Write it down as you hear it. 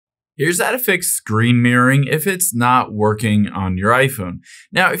Here's how to fix screen mirroring if it's not working on your iPhone.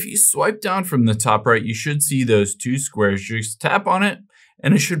 Now, if you swipe down from the top right, you should see those two squares. Just tap on it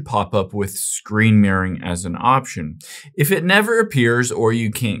and it should pop up with screen mirroring as an option. If it never appears or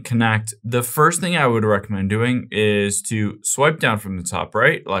you can't connect, the first thing I would recommend doing is to swipe down from the top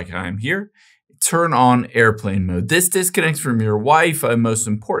right, like I'm here, turn on airplane mode. This disconnects from your Wi-Fi, most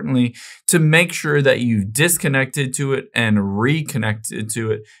importantly, to make sure that you've disconnected to it and reconnected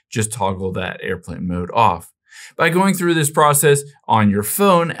to it. Just toggle that airplane mode off. By going through this process on your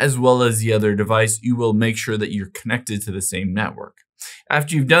phone as well as the other device, you will make sure that you're connected to the same network.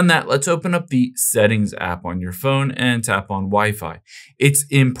 After you've done that, let's open up the Settings app on your phone and tap on Wi-Fi. It's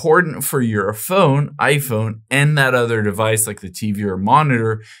important for your phone, iPhone, and that other device like the TV or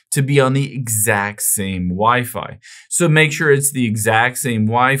monitor to be on the exact same Wi-Fi. So make sure it's the exact same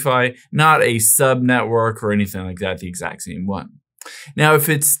Wi-Fi, not a sub-network or anything like that, the exact same one. Now, if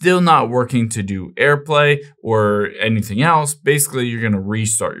it's still not working to do AirPlay or anything else, basically you're going to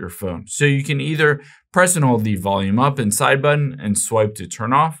restart your phone. So you can either press and hold the volume up and side button and swipe to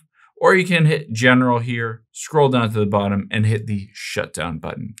turn off, or you can hit General here, scroll down to the bottom and hit the shutdown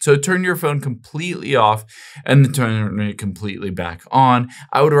button. So turn your phone completely off and then turn it completely back on.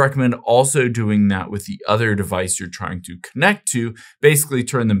 I would recommend also doing that with the other device you're trying to connect to. Basically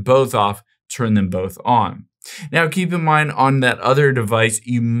turn them both off, turn them both on. Now, keep in mind on that other device,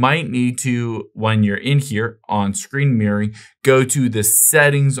 you might need to, when you're in here on screen mirroring, go to the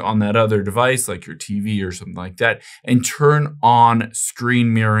settings on that other device, like your TV or something like that, and turn on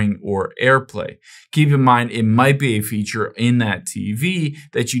screen mirroring or AirPlay. Keep in mind, it might be a feature in that TV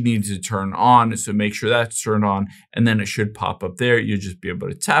that you need to turn on, so make sure that's turned on, and then it should pop up there. You'll just be able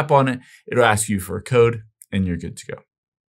to tap on it. It'll ask you for a code, and you're good to go.